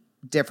warranty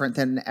different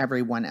than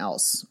everyone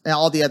else,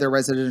 all the other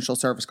residential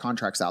service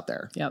contracts out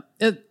there. Yeah,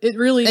 it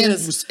really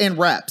is. And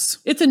reps.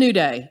 It's a new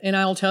day. And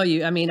I'll tell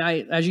you, I mean,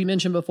 as you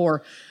mentioned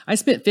before, I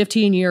spent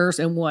 15 years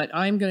in what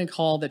I'm going to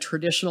call the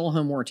traditional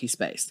home warranty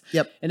space.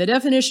 Yep. And the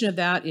definition of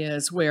that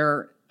is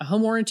where a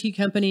home warranty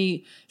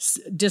company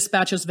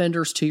dispatches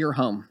vendors to your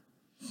home.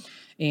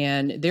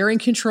 And they're in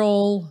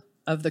control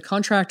of the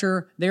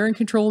contractor, they're in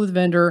control of the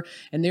vendor,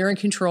 and they're in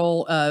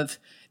control of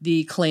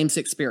the claims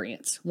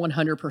experience,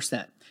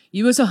 100%.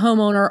 You as a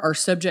homeowner are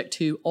subject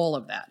to all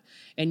of that,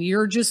 and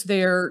you're just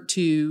there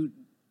to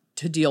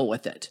deal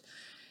with it.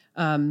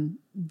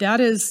 That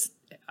is,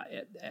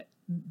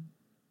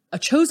 a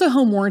Choza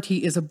home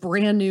warranty is a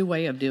brand new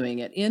way of doing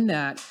it in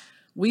that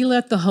we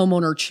let the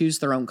homeowner choose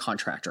their own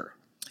contractor.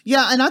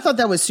 Yeah, and I thought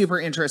that was super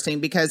interesting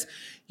because,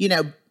 you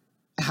know,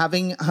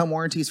 having home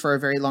warranties for a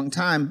very long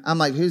time, I'm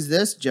like, who's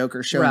this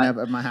joker showing up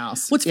at my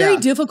house? Well, it's very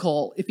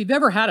difficult. If you've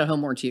ever had a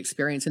home warranty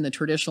experience in the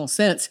traditional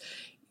sense,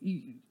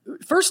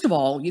 first of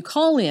all, you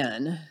call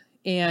in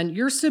and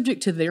you're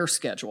subject to their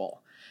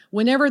schedule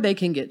whenever they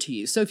can get to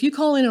you. So if you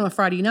call in on a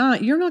Friday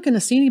night, you're not going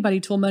to see anybody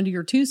till Monday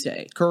or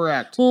Tuesday.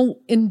 Correct. Well,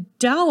 in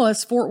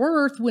Dallas, Fort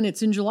Worth, when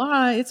it's in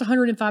July, it's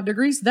 105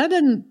 degrees. That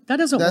doesn't work.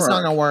 That's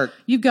not going to work.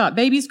 You've got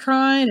babies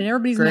crying and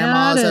everybody's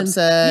Grandma's mad.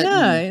 upset.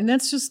 Yeah, and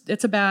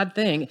it's a bad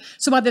thing.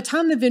 So by the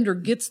time the vendor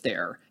gets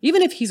there,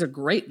 even if he's a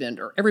great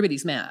vendor,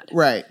 everybody's mad.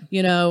 Right.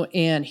 You know,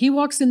 and he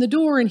walks in the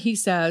door and he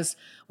says,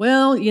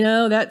 well, you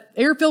know, that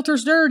air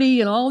filter's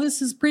dirty and all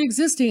this is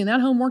pre-existing and that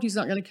home warranty's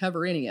not going to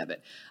cover any of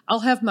it. I'll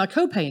have my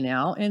copay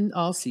now and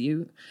I'll see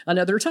you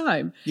another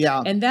time.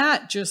 Yeah. And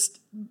that just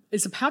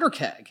is a powder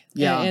keg.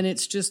 Yeah. And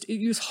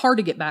it's hard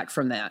to get back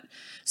from that.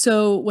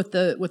 So with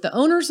the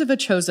owners of a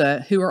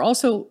Choza, who are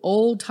also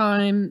old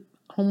time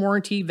home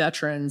warranty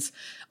veterans,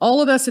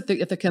 all of us at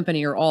the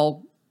company are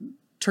all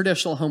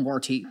traditional home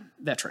warranty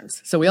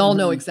veterans. So we all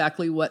know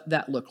exactly what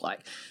that looked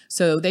like.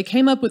 So they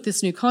came up with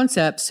this new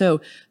concept. So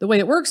the way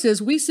it works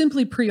is we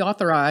simply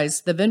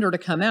pre-authorize the vendor to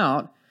come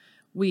out.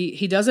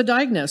 He does a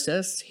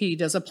diagnosis. He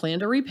does a plan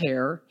to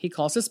repair. He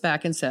calls us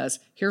back and says,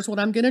 here's what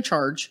I'm going to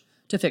charge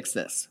to fix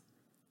this.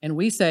 And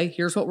we say,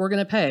 here's what we're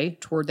going to pay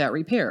toward that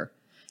repair.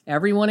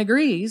 Everyone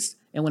agrees.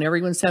 And when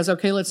everyone says,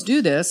 okay, let's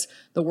do this,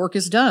 the work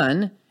is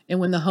done. And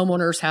when the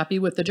homeowner is happy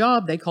with the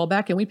job, they call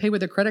back and we pay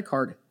with a credit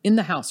card in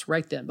the house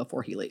right then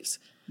before he leaves.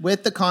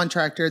 With the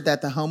contractor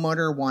that the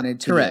homeowner wanted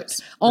to Correct.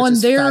 use.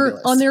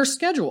 On their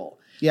schedule.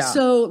 Yeah.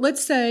 So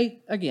let's say,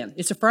 again,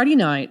 it's a Friday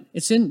night,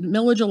 it's in the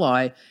middle of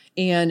July,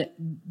 and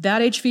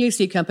that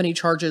HVAC company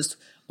charges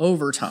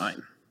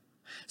overtime.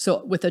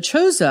 So with a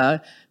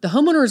Choza, the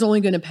homeowner is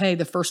only going to pay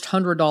the first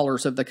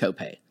 $100 of the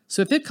copay.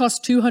 So if it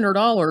costs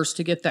 $200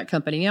 to get that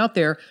company out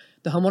there,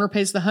 the homeowner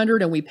pays the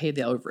 $100 and we pay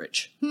the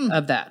overage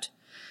of that.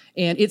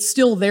 And it's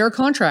still their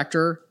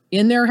contractor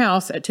in their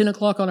house at 10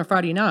 o'clock on a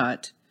Friday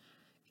night,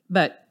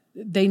 but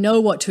they know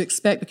what to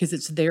expect because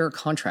it's their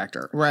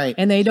contractor. Right.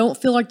 And they don't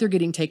feel like they're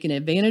getting taken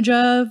advantage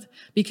of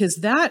because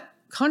that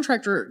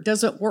contractor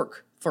doesn't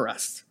work for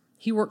us.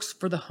 He works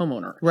for the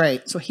homeowner.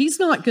 Right. So he's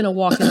not going to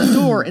walk in the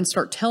door and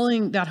start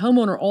telling that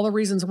homeowner all the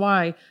reasons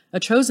why a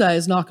Choza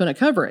is not going to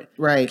cover it.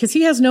 Right. Because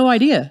he has no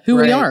idea who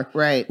we are.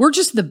 Right. We're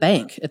just the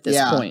bank at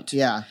this point.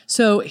 Yeah.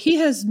 So he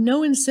has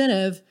no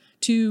incentive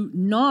to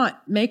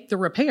not make the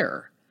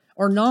repair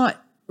or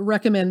not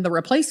recommend the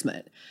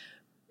replacement.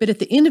 But at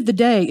the end of the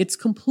day, it's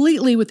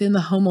completely within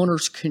the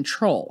homeowner's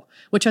control,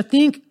 which I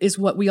think is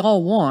what we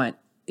all want,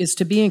 is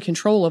to be in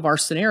control of our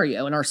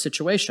scenario and our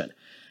situation.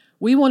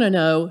 We want to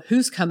know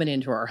who's coming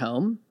into our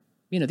home.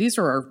 This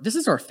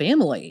is our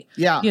family.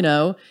 Yeah.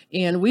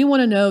 And we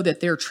want to know that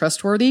they're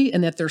trustworthy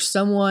and that there's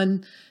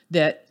someone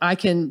that I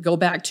can go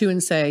back to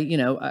and say,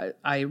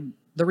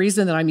 the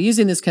reason that I'm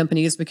using this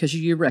company is because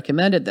you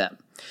recommended them.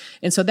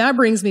 And so that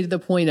brings me to the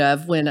point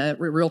of when a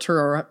realtor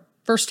or a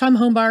first-time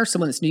home buyer,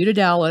 someone that's new to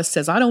Dallas,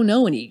 says, I don't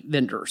know any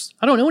vendors.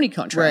 I don't know any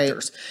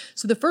contractors. Right.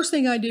 So the first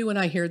thing I do when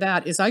I hear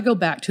that is I go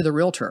back to the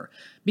realtor,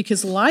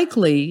 because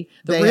likely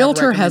the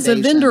realtor has a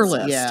vendor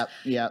list.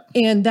 Yeah.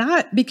 And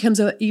that becomes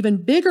an even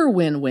bigger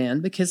win-win,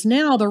 because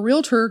now the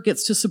realtor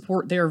gets to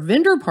support their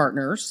vendor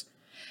partners,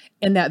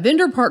 and that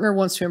vendor partner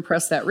wants to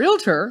impress that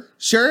realtor.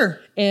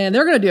 Sure. And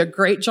they're going to do a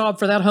great job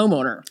for that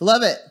homeowner.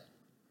 Love it.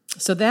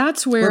 So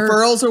that's where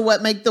referrals are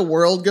what make the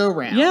world go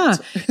round. Yeah.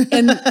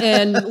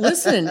 And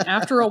listen,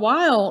 after a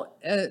while,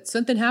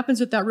 something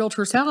happens at that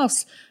realtor's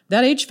house.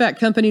 That HVAC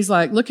company's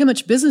like, look how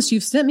much business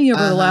you've sent me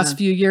over the last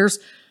few years.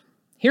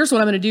 Here's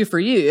what I'm going to do for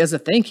you as a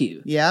thank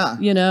you. Yeah.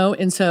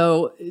 And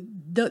so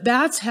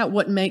that's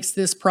what makes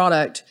this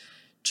product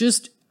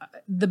just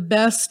the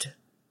best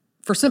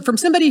from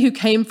somebody who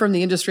came from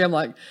the industry. I'm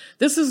like,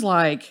 this is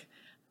like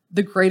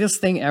the greatest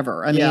thing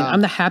ever. I mean,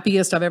 I'm the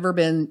happiest I've ever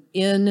been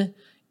in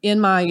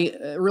my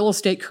real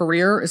estate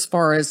career, as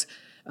far as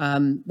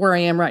where I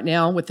am right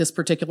now with this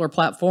particular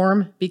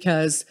platform,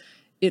 because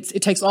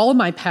it takes all of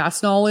my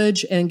past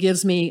knowledge and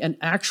gives me an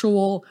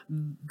actual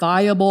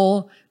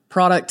viable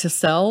product to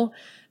sell,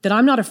 that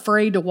I'm not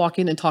afraid to walk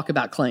in and talk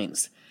about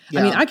claims. Yeah.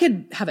 I mean, I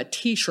could have a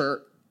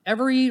t-shirt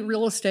every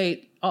real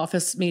estate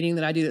office meeting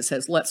that I do that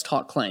says, let's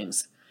talk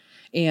claims.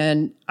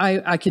 And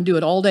I can do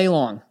it all day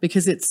long,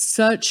 because it's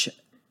such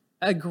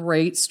a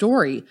great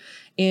story.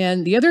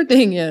 And the other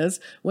thing is,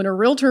 when a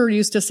realtor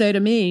used to say to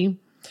me,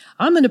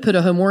 I'm going to put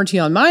a home warranty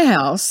on my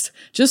house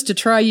just to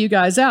try you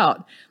guys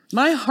out,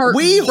 my heart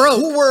broke. We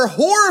were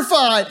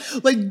horrified.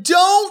 Like,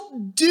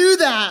 don't do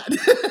that.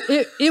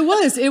 it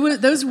was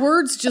those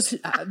words just,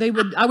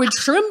 I would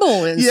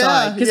tremble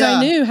inside, because I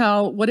knew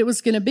what it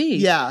was going to be.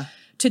 Yeah.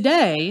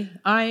 Today,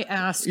 I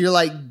ask... You're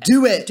like,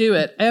 do it. Do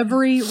it.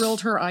 Every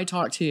realtor I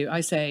talk to,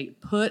 I say,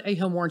 put a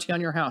home warranty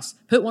on your house.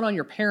 Put one on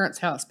your parents'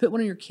 house. Put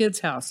one on your kid's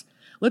house.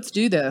 Let's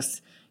do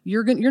this.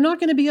 You're not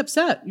going to be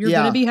upset. You're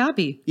going to be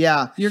happy.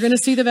 Yeah. You're going to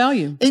see the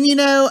value.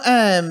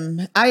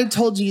 And I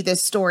told you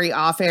this story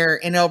off air,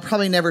 and it'll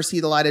probably never see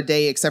the light of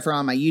day except for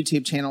on my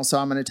YouTube channel, so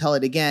I'm going to tell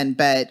it again.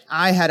 But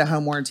I had a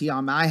home warranty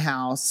on my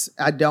house.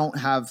 I don't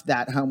have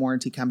that home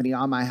warranty company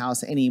on my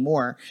house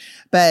anymore,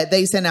 but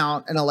they sent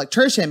out an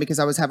electrician because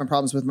I was having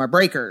problems with my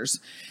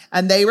breakers,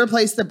 and they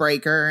replaced the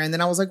breaker. And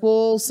then I was like,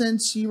 well,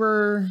 since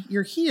you're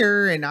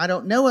here and I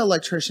don't know an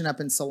electrician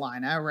up in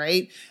Salina,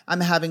 right?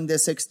 I'm having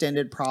this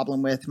extended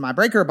problem with my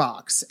breaker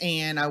box,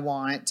 and I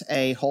want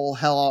a whole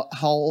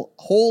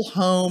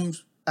home,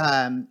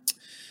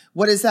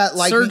 what is that?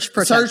 Like surge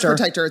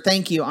protector.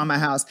 Thank you, on my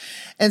house.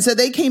 And so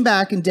they came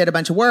back and did a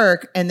bunch of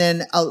work, and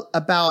then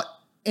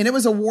and it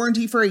was a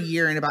warranty for a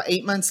year. And about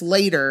 8 months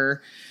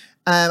later,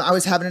 I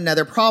was having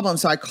another problem.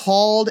 So I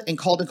called and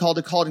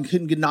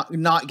couldn't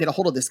not get a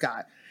hold of this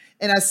guy.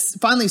 And I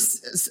finally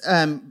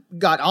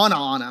got Anna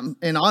on him,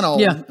 and Anna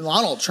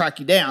will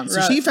track you down.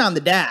 So she found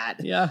the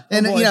dad. Yeah.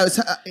 And,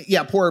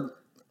 poor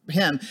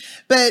him.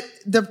 But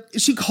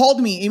she called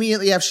me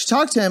immediately after she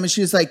talked to him, and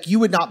she was like, you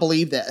would not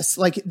believe this.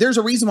 Like, there's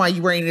a reason why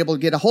you weren't able to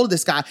get a hold of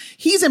this guy.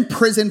 He's in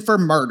prison for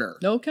murder.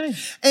 Okay.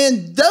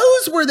 And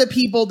those were the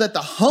people that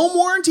the home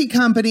warranty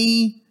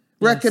company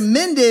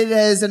recommended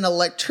as an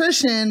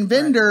electrician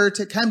vendor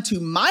to come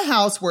to my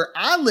house where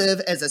I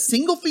live as a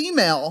single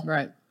female.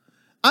 Right.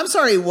 I'm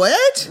sorry,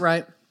 what?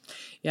 Right.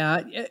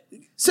 Yeah.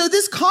 So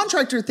this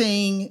contractor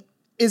thing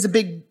is a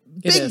big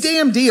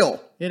damn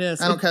deal. It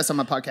is. I don't cuss on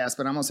my podcast,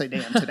 but I'm going to say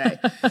damn today.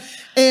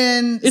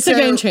 And it's a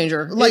game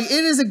changer. Like, it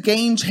is a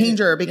game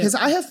changer, because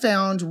I have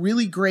found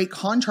really great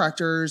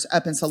contractors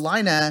up in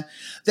Salina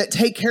that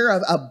take care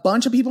of a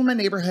bunch of people in my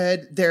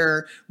neighborhood.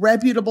 They're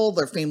reputable.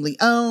 They're family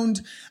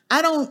owned.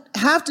 I don't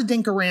have to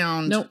dink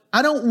around. Nope.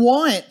 I don't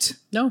want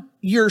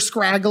your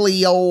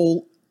scraggly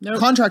old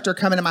contractor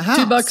coming to my house.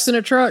 $2 in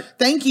a truck.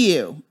 Thank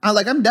you.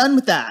 I'm done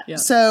with that. Yeah.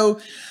 So,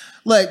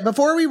 look,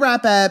 before we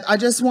wrap up, I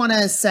just want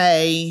to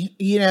say,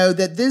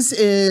 that this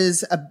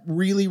is a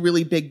really,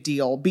 really big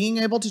deal. Being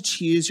able to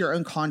choose your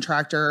own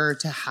contractor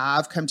to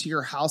have come to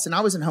your house. And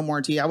I was in home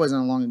warranty. I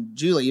wasn't along with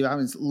Julie. I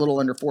was a little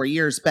under 4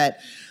 years, but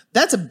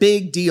that's a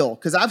big deal,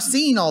 because I've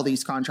seen all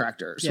these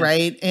contractors,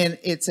 right? And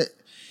it's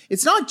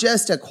not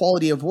just a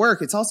quality of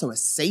work. It's also a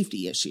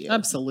safety issue.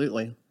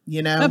 Absolutely.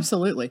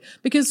 Absolutely.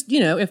 Because,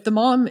 if the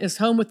mom is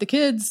home with the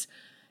kids,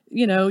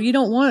 you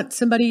don't want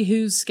somebody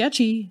who's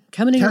sketchy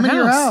coming in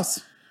your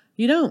house.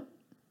 You don't.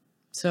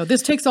 So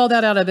this takes all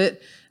that out of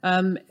it.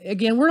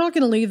 Again, we're not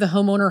going to leave the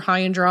homeowner high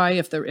and dry.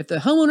 If the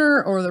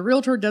homeowner or the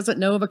realtor doesn't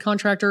know of a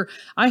contractor,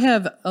 I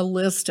have a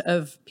list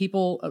of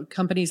people,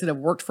 companies that have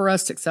worked for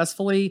us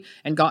successfully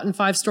and gotten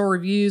 5-star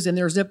reviews in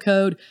their zip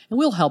code, and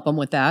we'll help them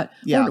with that.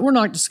 Yeah. We're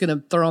not just going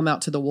to throw them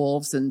out to the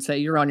wolves and say,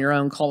 you're on your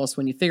own, call us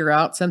when you figure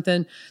out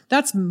something.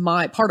 That's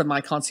part of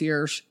my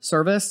concierge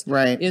service,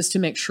 right, is to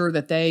make sure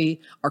that they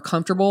are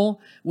comfortable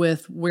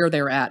with where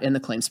they're at in the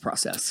claims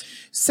process.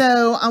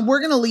 So we're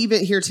going to leave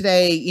it here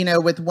today,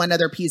 with one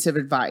other piece of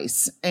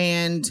advice.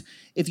 And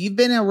if you've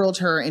been a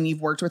realtor and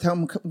you've worked with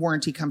home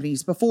warranty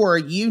companies before,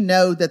 you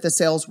know that the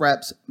sales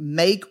reps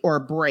make or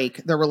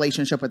break the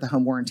relationship with the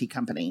home warranty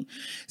company.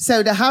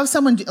 So to have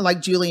someone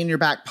like Julie in your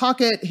back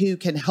pocket who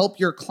can help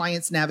your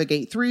clients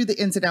navigate through the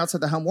ins and outs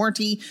of the home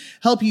warranty,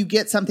 help you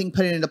get something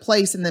put into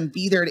place, and then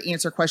be there to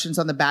answer questions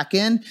on the back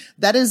end,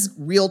 that is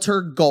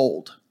realtor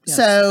gold. Yes.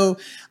 So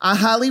I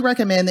highly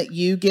recommend that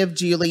you give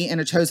Julie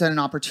and Achosa an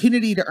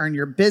opportunity to earn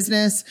your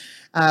business.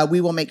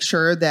 We will make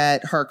sure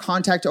that her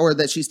contact, or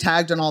that she's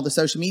tagged on all the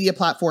social media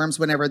platforms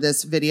whenever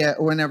this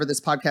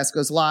podcast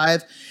goes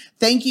live.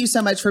 Thank you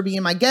so much for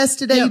being my guest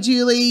today,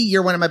 Julie.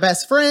 You're one of my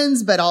best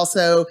friends, but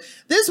also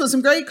this was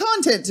some great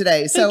content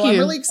today. So I'm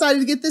really excited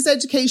to get this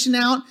education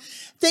out.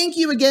 Thank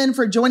you again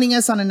for joining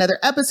us on another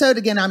episode.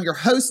 Again, I'm your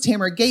host,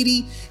 Tamara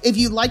Gady. If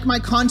you like my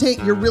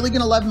content, you're really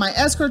going to love my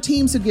escrow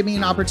team. So give me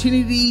an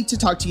opportunity to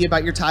talk to you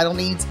about your title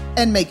needs,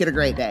 and make it a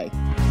great day.